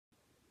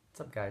What's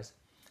up, guys?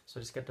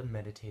 So I just got done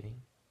meditating.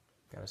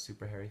 Got a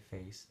super hairy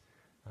face,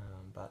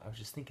 but I was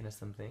just thinking of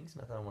some things,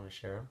 and I thought I want to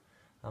share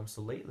them.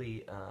 So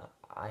lately,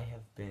 I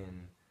have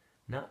been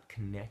not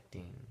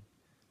connecting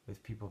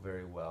with people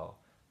very well.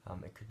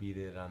 It could be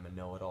that I'm a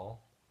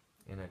know-it-all,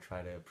 and I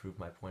try to prove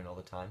my point all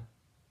the time.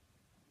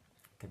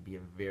 It could be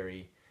a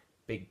very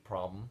big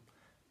problem,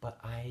 but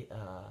I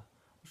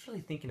was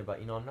really thinking about,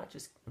 I'm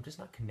just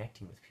not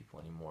connecting with people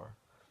anymore.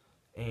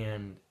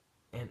 And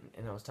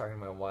and I was talking to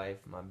my wife,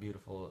 my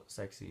beautiful,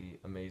 sexy,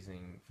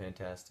 amazing,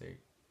 fantastic,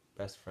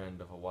 best friend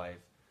of a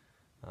wife,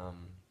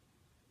 um,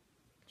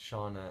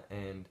 Shauna,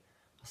 and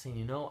I was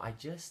saying,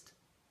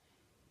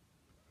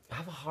 I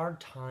have a hard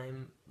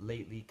time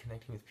lately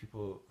connecting with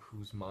people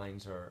whose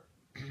minds are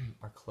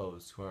are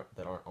closed,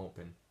 that aren't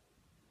open,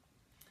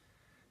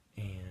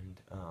 and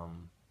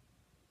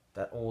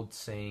that old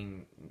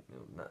saying,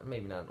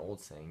 maybe not an old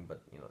saying,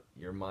 but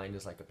your mind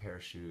is like a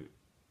parachute.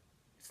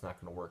 It's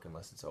not going to work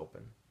unless it's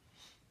open.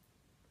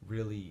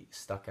 Really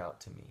stuck out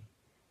to me.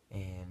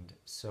 And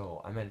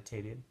so I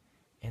meditated,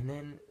 and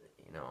then,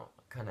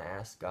 kind of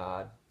asked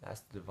God,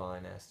 asked the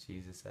divine, asked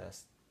Jesus,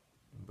 asked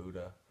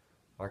Buddha,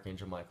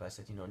 Archangel Michael. I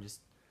said, just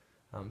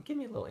give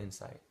me a little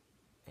insight.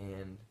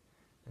 And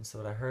so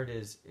what I heard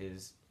is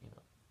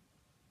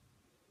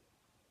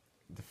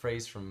the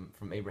phrase from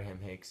Abraham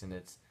Hicks, and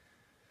it's,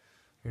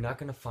 you're not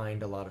going to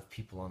find a lot of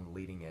people on the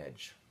leading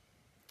edge.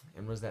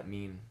 And what does that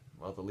mean?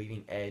 Well, the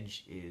leading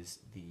edge is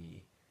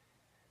the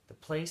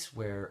place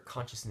where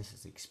consciousness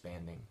is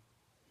expanding,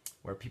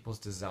 where people's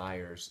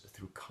desires,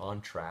 through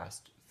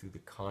contrast, through the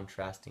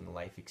contrasting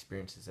life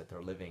experiences that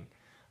they're living,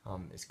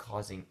 is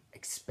causing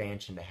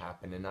expansion to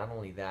happen. And not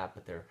only that,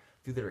 but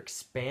through their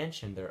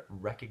expansion, they're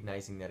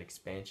recognizing that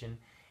expansion,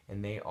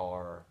 and they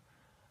are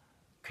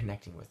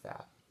connecting with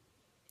that.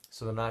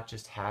 So they're not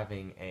just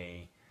having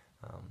a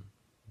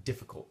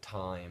difficult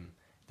time.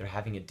 They're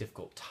having a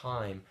difficult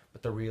time,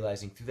 but they're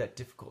realizing through that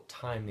difficult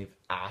time they've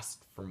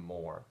asked for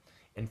more.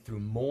 And through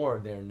more,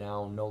 they're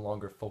now no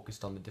longer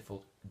focused on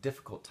the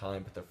difficult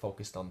time, but they're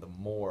focused on the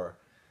more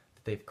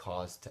that they've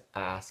caused to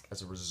ask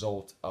as a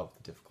result of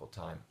the difficult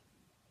time.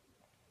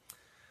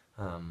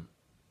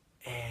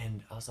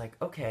 And I was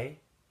like,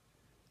 okay,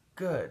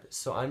 good.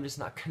 So I'm just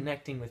not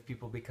connecting with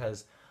people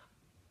because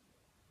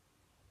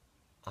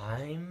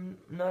I'm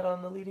not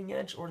on the leading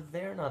edge, or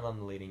they're not on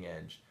the leading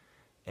edge.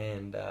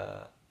 And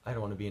I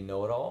don't want to be a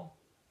know-it-all.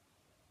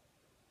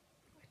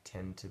 I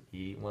tend to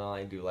be, well,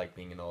 I do like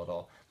being a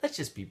know-it-all. Let's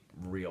just be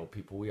real,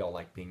 people. We all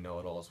like being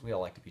know-it-alls. We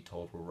all like to be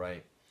told we're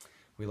right.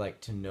 We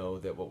like to know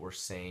that what we're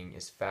saying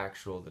is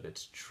factual, that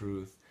it's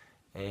truth,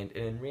 and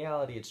in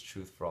reality, it's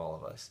truth for all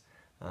of us.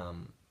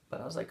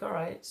 But I was like, all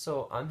right,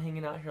 so I'm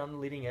hanging out here on the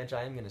leading edge.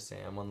 I am going to say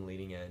I'm on the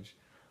leading edge,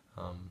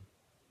 um,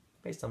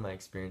 based on my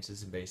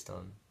experiences and based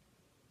on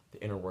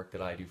the inner work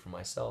that I do for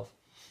myself.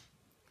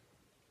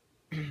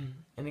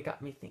 And it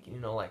got me thinking,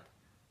 like,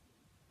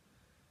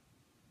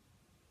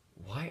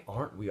 why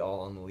aren't we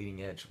all on the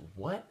leading edge?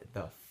 What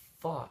the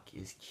fuck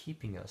is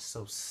keeping us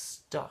so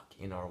stuck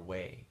in our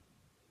way?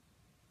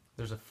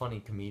 There's a funny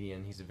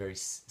comedian, he's a very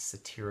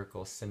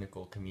satirical,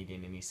 cynical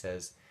comedian, and he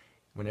says,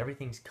 when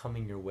everything's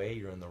coming your way,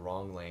 you're in the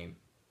wrong lane.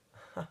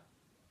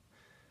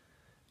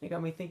 It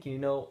got me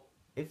thinking,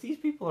 if these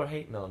people are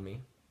hating on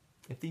me,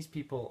 if these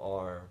people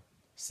are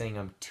saying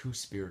I'm too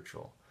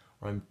spiritual,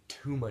 or I'm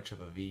too much of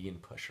a vegan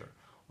pusher,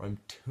 or I'm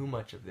too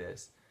much of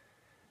this,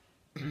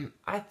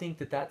 I think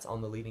that that's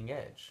on the leading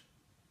edge.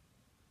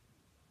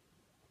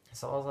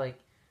 So I was like,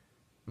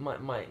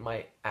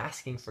 my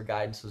asking for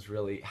guidance was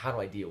really, how do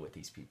I deal with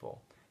these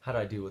people? How do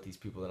I deal with these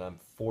people that I'm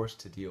forced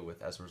to deal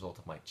with as a result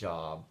of my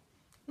job?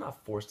 I'm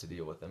not forced to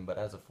deal with them, but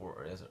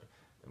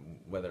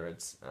whether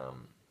it's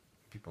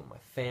people in my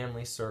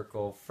family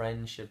circle,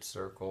 friendship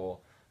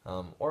circle,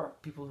 or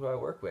people who I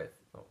work with,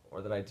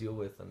 or that I deal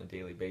with on a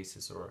daily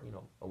basis, or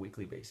a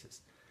weekly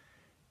basis.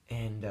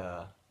 And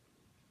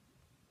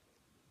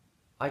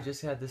I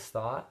just had this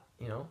thought,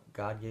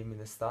 God gave me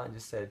this thought and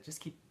just said, just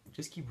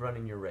keep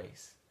running your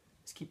race.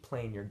 Just keep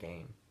playing your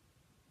game.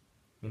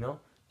 You know?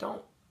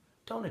 Don't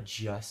don't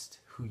adjust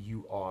who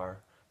you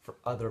are for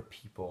other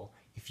people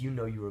if you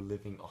know you are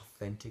living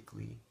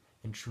authentically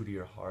and true to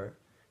your heart.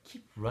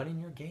 Keep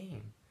running your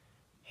game.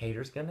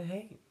 Haters gonna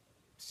hate.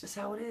 It's just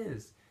how it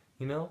is,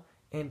 you know?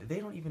 And they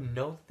don't even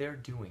know that they're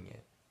doing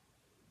it.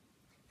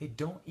 They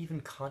don't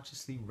even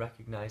consciously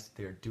recognize that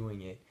they're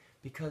doing it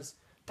because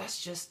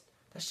that's just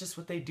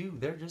what they do.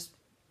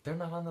 They're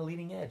not on the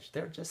leading edge.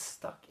 They're just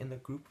stuck in the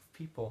group of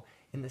people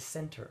in the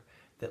center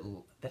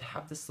that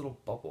have this little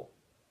bubble.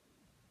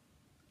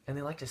 And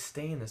they like to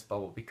stay in this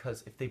bubble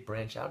because if they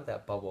branch out of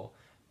that bubble,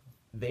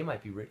 they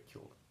might be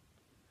ridiculed,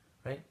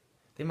 right?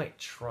 They might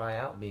try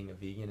out being a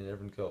vegan and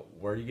everyone go,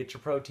 "Where do you get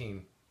your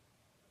protein?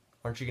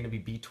 Aren't you going to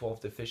be B12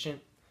 deficient?"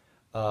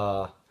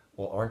 Well,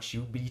 aren't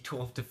you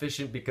B12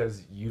 deficient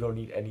because you don't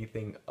eat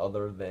anything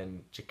other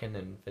than chicken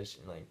and fish?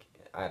 Like,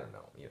 I don't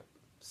know.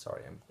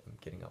 Sorry, I'm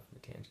getting off on a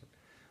tangent.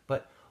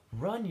 But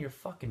run your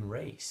fucking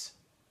race.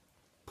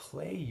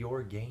 Play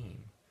your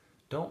game.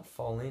 Don't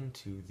fall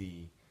into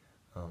the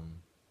um,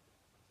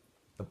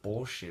 the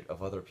bullshit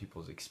of other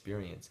people's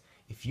experience.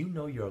 If you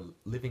know you're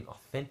living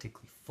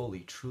authentically,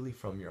 fully, truly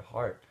from your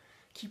heart,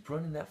 keep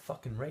running that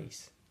fucking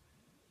race.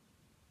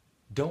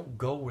 Don't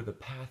go where the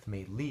path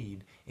may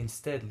lead.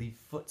 Instead, leave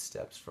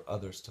footsteps for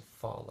others to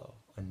follow.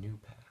 A new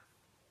path.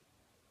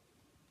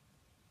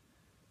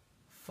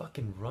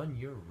 Fucking run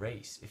your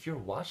race. If you're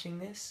watching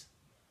this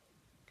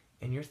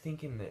and you're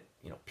thinking that,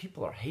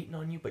 people are hating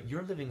on you, but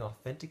you're living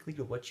authentically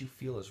to what you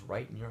feel is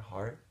right in your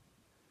heart,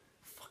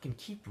 fucking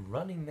keep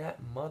running that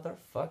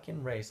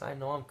motherfucking race. I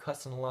know I'm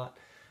cussing a lot,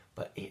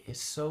 but it is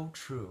so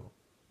true.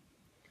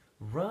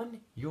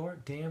 Run your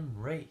damn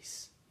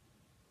race.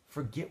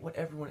 Forget what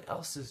everyone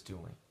else is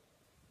doing.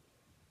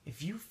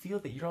 If you feel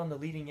that you're on the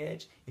leading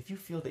edge, if you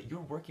feel that you're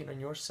working on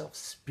yourself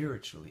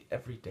spiritually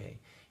every day,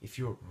 if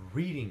you're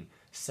reading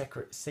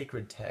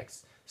sacred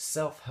texts,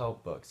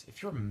 self-help books,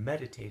 if you're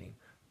meditating,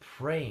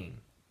 praying,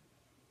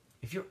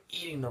 if you're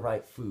eating the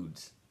right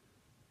foods,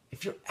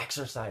 if you're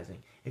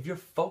exercising, if you're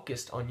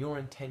focused on your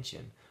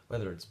intention,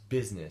 whether it's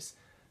business,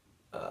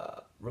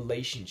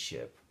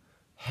 relationship,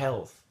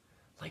 health,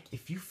 like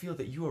if you feel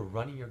that you are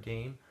running your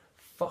game,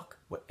 fuck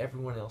what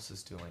everyone else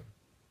is doing.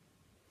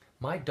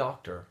 My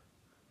doctor,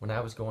 when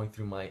I was going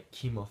through my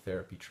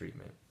chemotherapy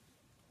treatment,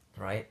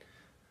 right?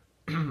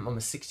 I'm a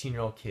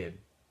 16-year-old kid.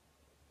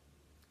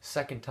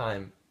 Second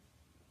time,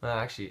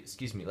 actually,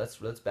 excuse me, let's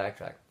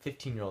backtrack.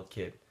 15-year-old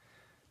kid.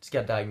 Just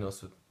got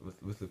diagnosed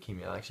with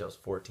leukemia. Actually, I was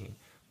 14.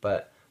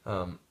 But,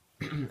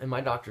 and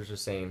my doctors are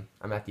saying,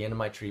 I'm at the end of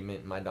my treatment,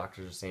 and my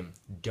doctors are saying,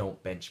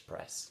 don't bench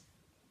press.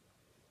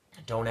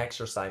 Don't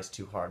exercise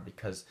too hard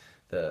because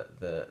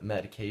the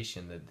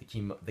medication,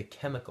 the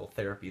chemical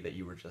therapy that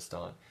you were just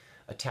on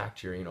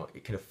attacked your,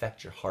 it could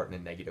affect your heart in a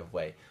negative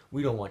way.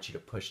 We don't want you to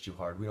push too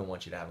hard. We don't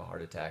want you to have a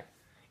heart attack.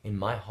 In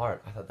my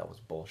heart, I thought that was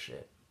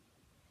bullshit.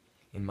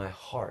 In my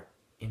heart,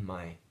 in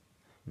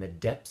the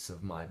depths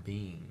of my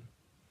being,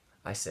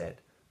 I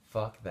said,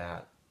 fuck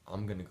that,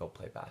 I'm gonna go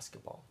play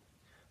basketball.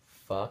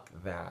 Fuck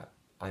that,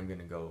 I'm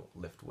gonna go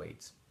lift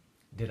weights.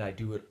 Did I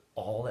do it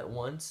all at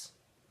once?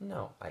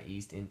 No, I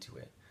eased into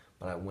it.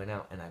 But I went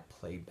out and I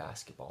played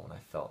basketball and I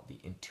felt the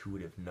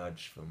intuitive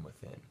nudge from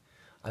within.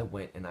 I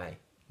went and I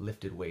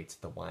lifted weights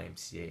at the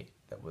YMCA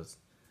that was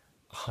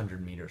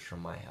 100 meters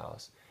from my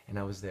house. And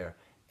I was there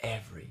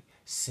every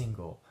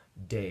single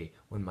day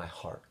when my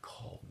heart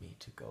called me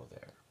to go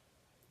there.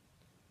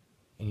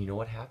 And you know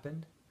what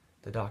happened?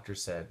 The doctor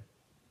said,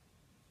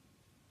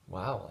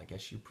 wow, I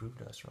guess you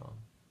proved us wrong.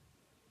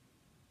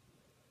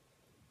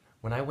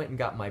 When I went and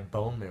got my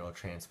bone marrow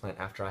transplant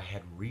after I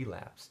had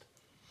relapsed,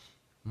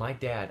 my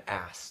dad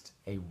asked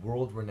a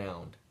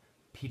world-renowned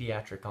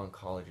pediatric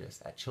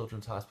oncologist at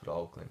Children's Hospital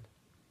Oakland,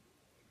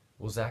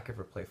 will Zach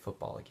ever play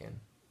football again?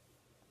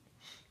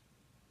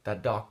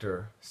 That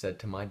doctor said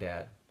to my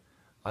dad,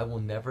 I will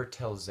never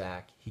tell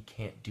Zach he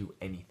can't do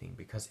anything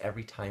because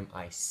every time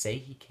I say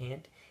he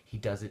can't, he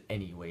does it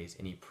anyways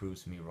and he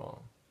proves me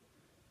wrong.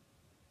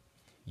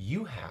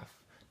 You have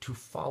to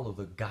follow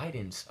the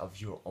guidance of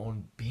your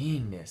own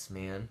beingness,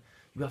 man.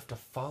 You have to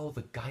follow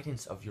the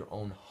guidance of your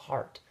own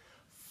heart.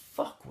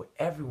 Fuck what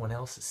everyone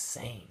else is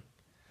saying.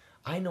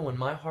 I know in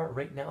my heart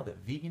right now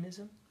that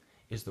veganism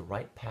is the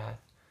right path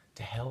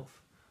to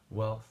health,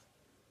 wealth,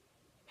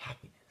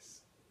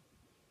 happiness.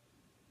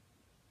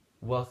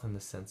 Wealth in the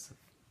sense of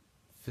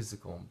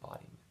physical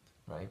embodiment,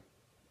 right?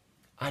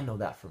 I know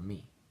that for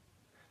me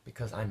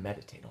because I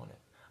meditate on it.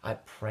 I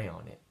pray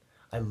on it.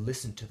 I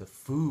listen to the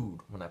food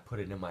when I put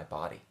it in my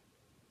body.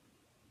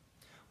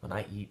 When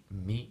I eat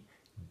meat,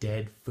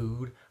 dead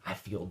food, I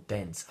feel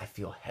dense. I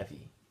feel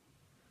heavy.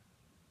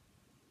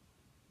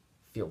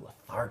 I feel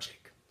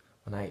lethargic.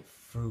 When I eat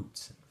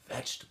fruits and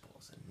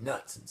vegetables and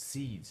nuts and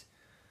seeds,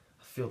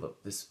 I feel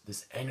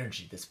this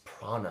energy, this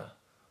prana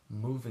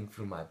moving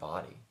through my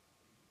body.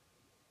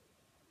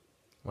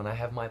 When I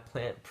have my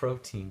plant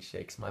protein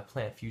shakes, my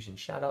plant fusion,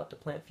 shout out to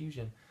plant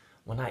fusion,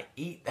 when I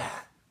eat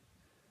that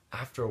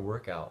after a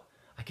workout,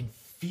 I can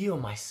feel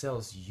my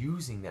cells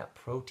using that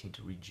protein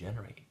to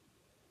regenerate,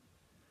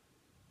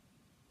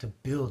 to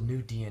build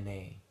new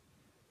DNA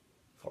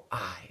for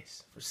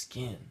eyes, for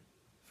skin,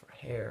 for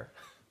hair,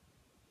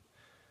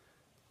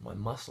 my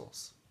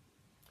muscles.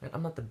 And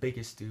I'm not the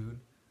biggest dude,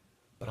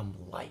 but I'm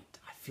light.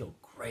 I feel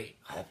great.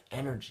 I have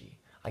energy.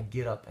 I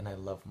get up and I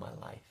love my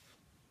life.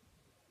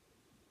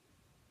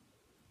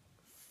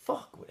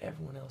 Fuck what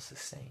everyone else is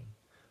saying.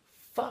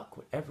 Fuck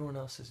what everyone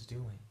else is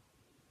doing.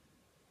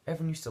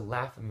 Everyone used to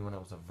laugh at me when I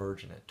was a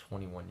virgin at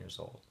 21 years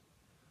old.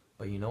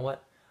 But you know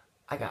what?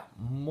 I got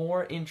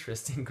more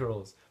interest in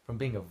girls from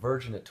being a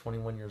virgin at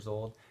 21 years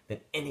old than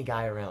any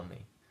guy around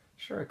me.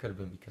 Sure, it could have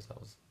been because I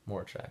was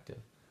more attractive.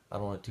 I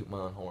don't want to toot my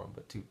own horn,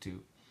 but toot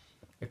toot.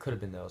 It could have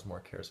been that I was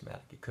more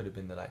charismatic. It could have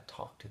been that I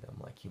talked to them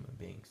like human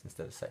beings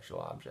instead of sexual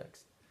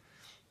objects.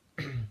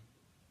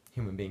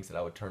 Human beings that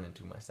I would turn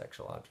into my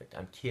sexual object.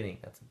 I'm kidding.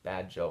 That's a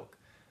bad joke.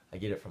 I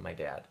get it from my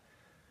dad.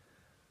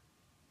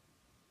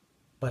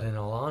 But in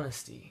all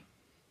honesty,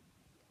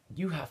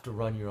 you have to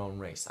run your own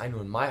race. I knew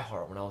in my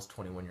heart when I was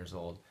 21 years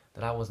old,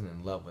 that I wasn't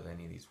in love with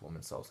any of these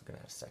women, so I wasn't going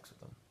to have sex with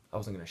them. I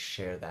wasn't going to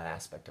share that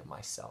aspect of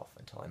myself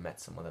until I met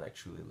someone that I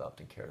truly loved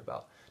and cared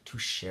about to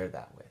share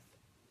that with.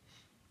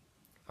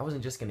 I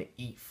wasn't just going to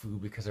eat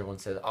food because everyone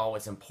says, oh,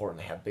 it's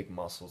important to have big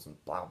muscles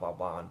and blah, blah,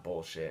 blah, and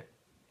bullshit.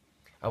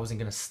 I wasn't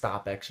going to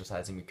stop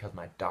exercising because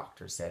my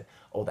doctor said,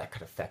 oh, that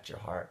could affect your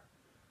heart.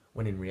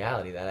 When in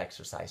reality, that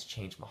exercise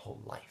changed my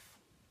whole life.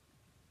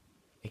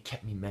 It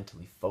kept me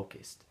mentally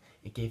focused.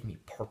 It gave me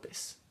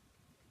purpose.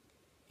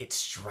 It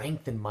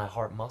strengthened my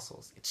heart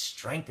muscles. It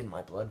strengthened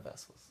my blood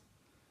vessels.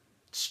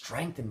 It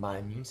strengthened my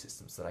immune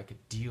system so that I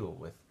could deal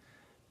with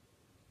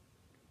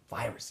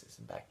viruses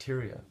and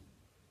bacteria.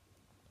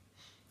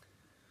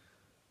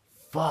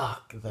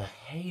 Fuck the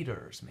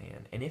haters,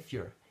 man. And if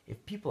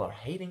people are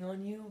hating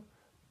on you,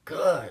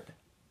 good.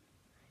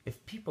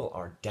 If people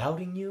are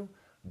doubting you,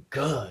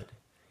 good.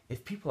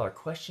 If people are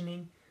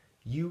questioning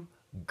you,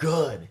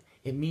 good.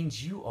 It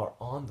means you are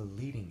on the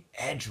leading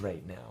edge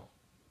right now.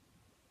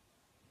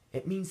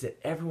 It means that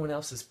everyone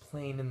else is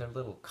playing in their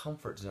little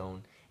comfort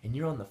zone and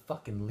you're on the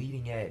fucking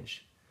leading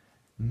edge,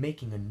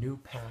 making a new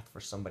path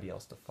for somebody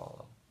else to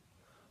follow.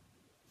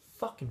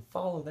 Fucking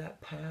follow that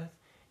path,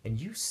 and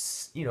if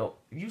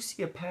you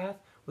see a path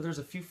where there's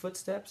a few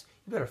footsteps,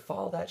 you better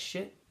follow that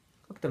shit.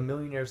 Look at the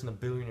millionaires and the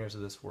billionaires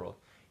of this world.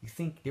 You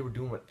think they were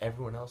doing what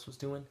everyone else was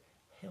doing?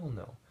 Hell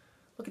no.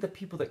 Look at the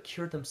people that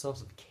cured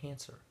themselves of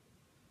cancer.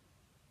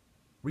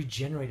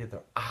 Regenerated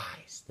their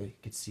eyes, they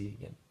could see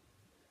again.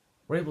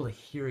 Were able to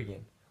hear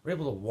again. Were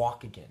able to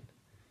walk again.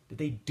 Did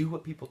they do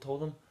what people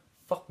told them?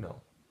 Fuck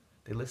no.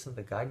 They listened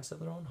to the guidance of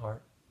their own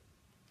heart.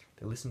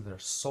 They listened to their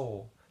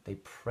soul. They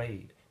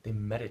prayed. They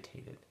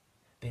meditated.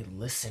 They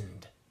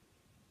listened.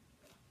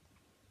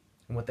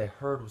 And what they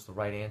heard was the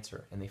right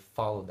answer, and they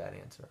followed that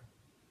answer.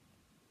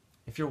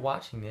 If you're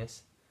watching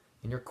this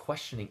and you're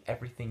questioning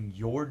everything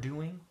you're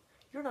doing,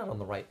 you're not on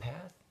the right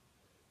path.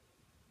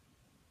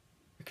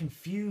 You're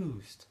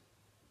confused.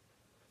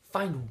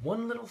 Find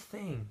one little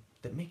thing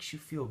that makes you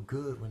feel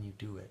good when you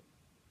do it.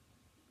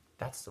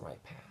 That's the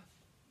right path.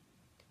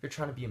 If you're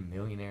trying to be a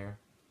millionaire,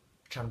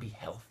 you're trying to be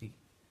healthy,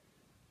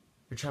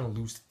 you're trying to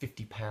lose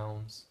 50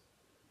 pounds,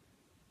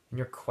 and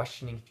you're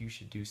questioning if you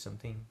should do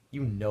something,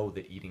 you know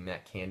that eating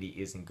that candy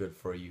isn't good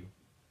for you.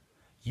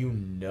 You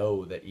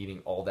know that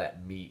eating all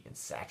that meat and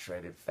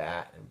saturated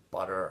fat and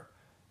butter,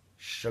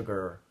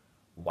 sugar,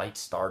 white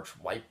starch,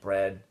 white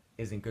bread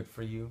isn't good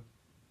for you.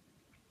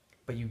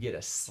 But you get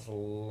a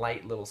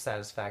slight little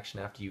satisfaction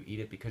after you eat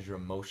it because you're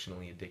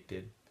emotionally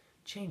addicted.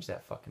 Change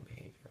that fucking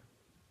behavior.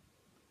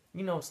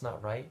 You know it's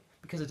not right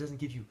because it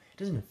doesn't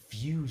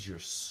infuse your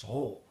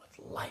soul with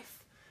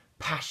life.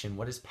 Passion,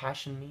 what does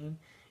passion mean?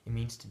 It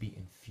means to be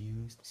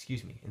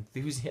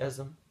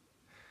enthusiasm.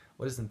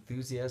 What does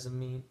enthusiasm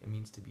mean? It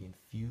means to be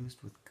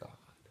infused with God.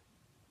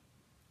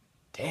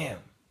 Damn.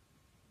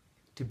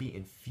 To be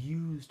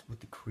infused with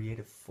the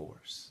creative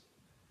force.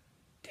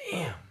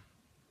 Damn.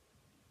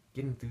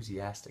 Get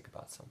enthusiastic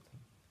about something.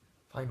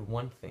 Find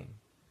one thing.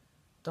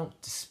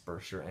 Don't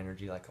disperse your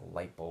energy like a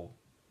light bulb.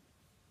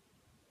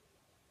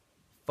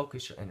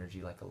 Focus your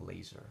energy like a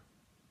laser.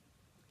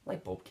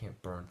 Light bulb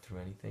can't burn through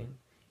anything.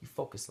 You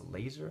focus a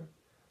laser,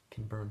 it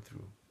can burn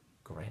through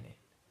granite.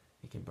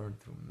 It can burn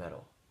through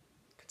metal.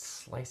 It could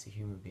slice a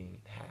human being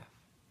in half.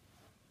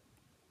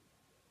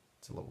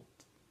 It's a little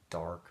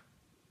dark.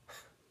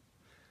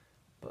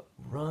 But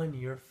run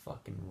your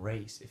fucking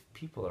race. If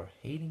people are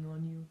hating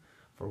on you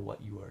for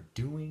what you are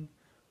doing,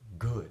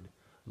 good.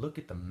 Look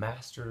at the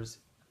masters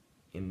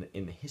in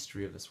the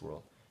history of this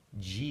world.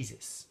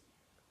 Jesus,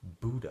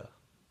 Buddha,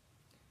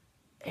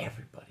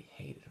 everybody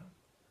hated him.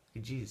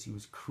 Look at Jesus, he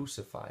was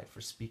crucified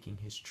for speaking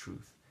his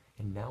truth.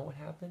 And now what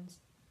happens?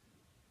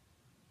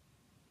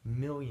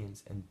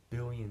 Millions and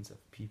billions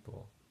of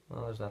people.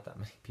 Well, there's not that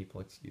many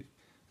people, excuse me.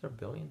 Is there a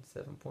billion?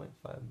 7.5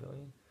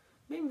 billion?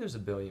 Maybe there's a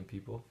billion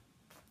people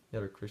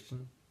that are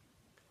Christian,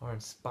 are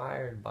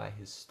inspired by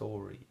his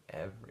story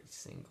every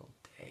single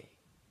day.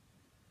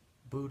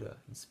 Buddha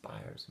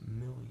inspires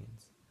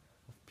millions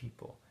of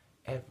people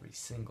every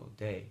single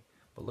day.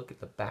 But look at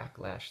the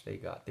backlash they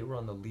got. They were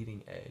on the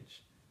leading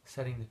edge,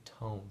 setting the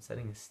tone,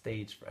 setting the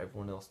stage for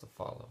everyone else to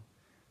follow.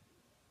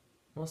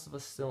 Most of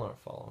us still aren't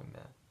following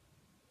that.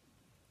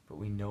 But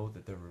we know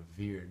that they're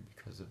revered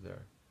because of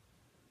their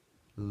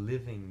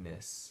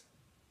livingness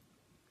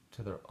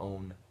to their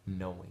own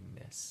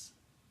knowingness.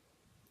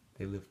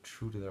 They live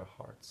true to their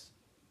hearts.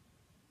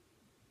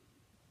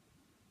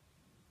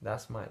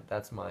 That's my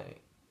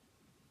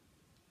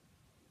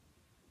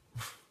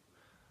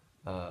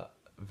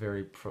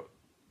very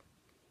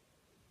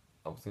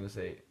I was gonna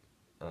say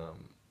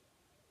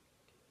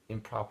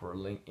improper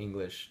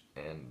English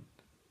and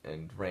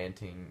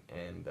ranting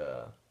and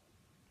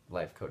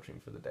life coaching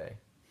for the day.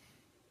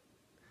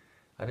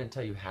 I didn't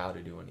tell you how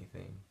to do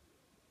anything,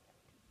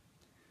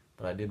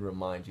 but I did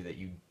remind you that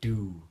you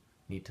do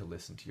need to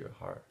listen to your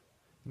heart.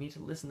 You need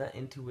to listen to that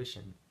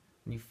intuition.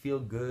 When you feel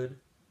good,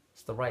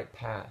 it's the right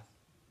path.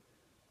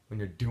 When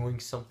you're doing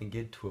something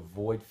good to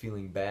avoid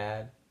feeling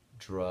bad,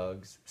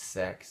 drugs,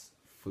 sex,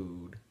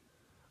 food,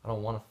 I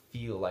don't want to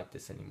feel like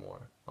this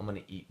anymore. I'm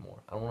going to eat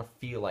more. I don't want to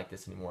feel like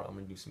this anymore. I'm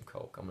going to do some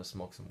coke. I'm going to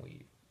smoke some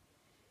weed.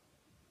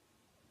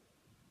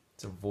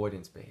 It's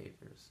avoidance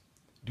behaviors.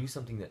 Do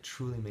something that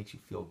truly makes you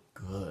feel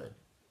good.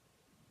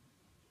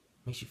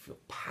 Makes you feel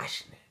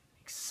passionate,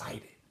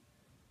 excited,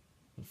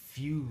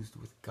 infused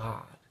with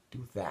God.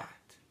 Do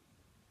that.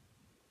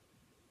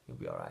 You'll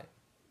be alright.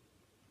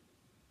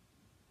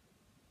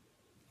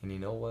 And you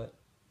know what?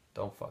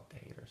 Don't fuck the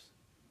haters.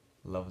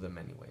 Love them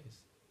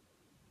anyways.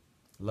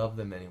 Love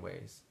them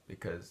anyways,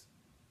 because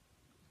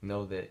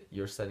know that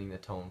you're setting the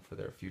tone for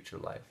their future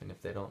life. And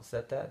if they don't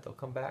set that, they'll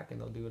come back and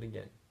they'll do it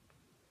again.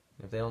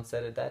 And if they don't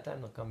set it that time,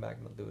 they'll come back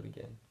and they'll do it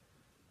again.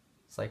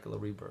 Cycle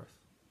of rebirth.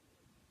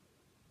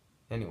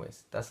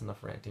 Anyways, that's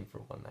enough ranting for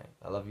one night.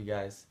 I love you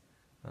guys.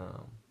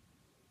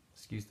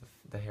 Excuse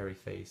the hairy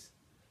face.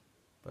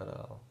 But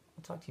I'll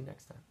talk to you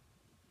next time.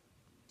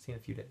 See you in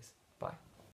a few days. Bye.